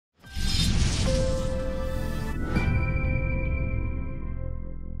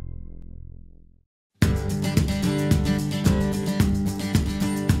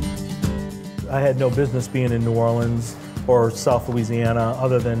I had no business being in New Orleans or South Louisiana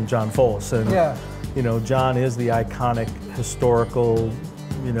other than John Foles. And, you know, John is the iconic, historical,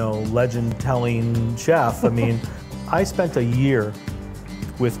 you know, legend-telling chef. I mean, I spent a year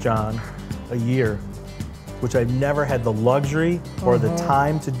with John, a year, which I've never had the luxury or the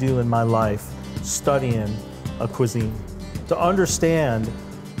time to do in my life, studying a cuisine. To understand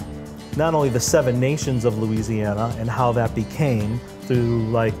not only the 7 nations of Louisiana and how that became through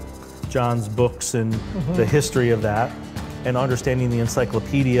like John's books and the history of that, and understanding the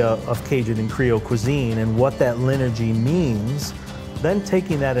encyclopedia of Cajun and Creole cuisine and what that lineage means, then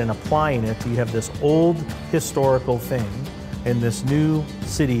taking that and applying it to you have this old historical thing and this new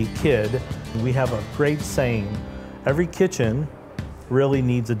city kid. We have a great saying, every kitchen really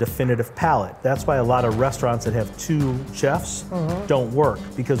needs a definitive palate. That's why a lot of restaurants that have 2 chefs don't work,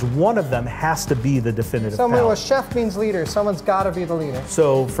 because one of them has to be the definitive palate. So a chef means leader, someone's gotta be the leader.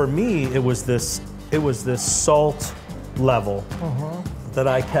 So for me, it was this salt level that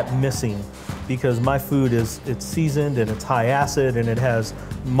I kept missing, because my food it's seasoned and it's high acid and it has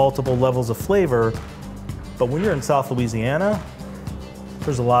multiple levels of flavor. But when you're in South Louisiana,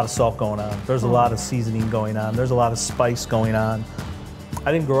 there's a lot of salt going on. There's a lot of seasoning going on. There's a lot of spice going on.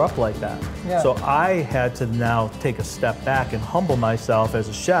 I didn't grow up like that. So I had to now take a step back and humble myself as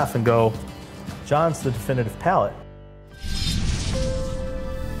a chef and go, John's the definitive palate.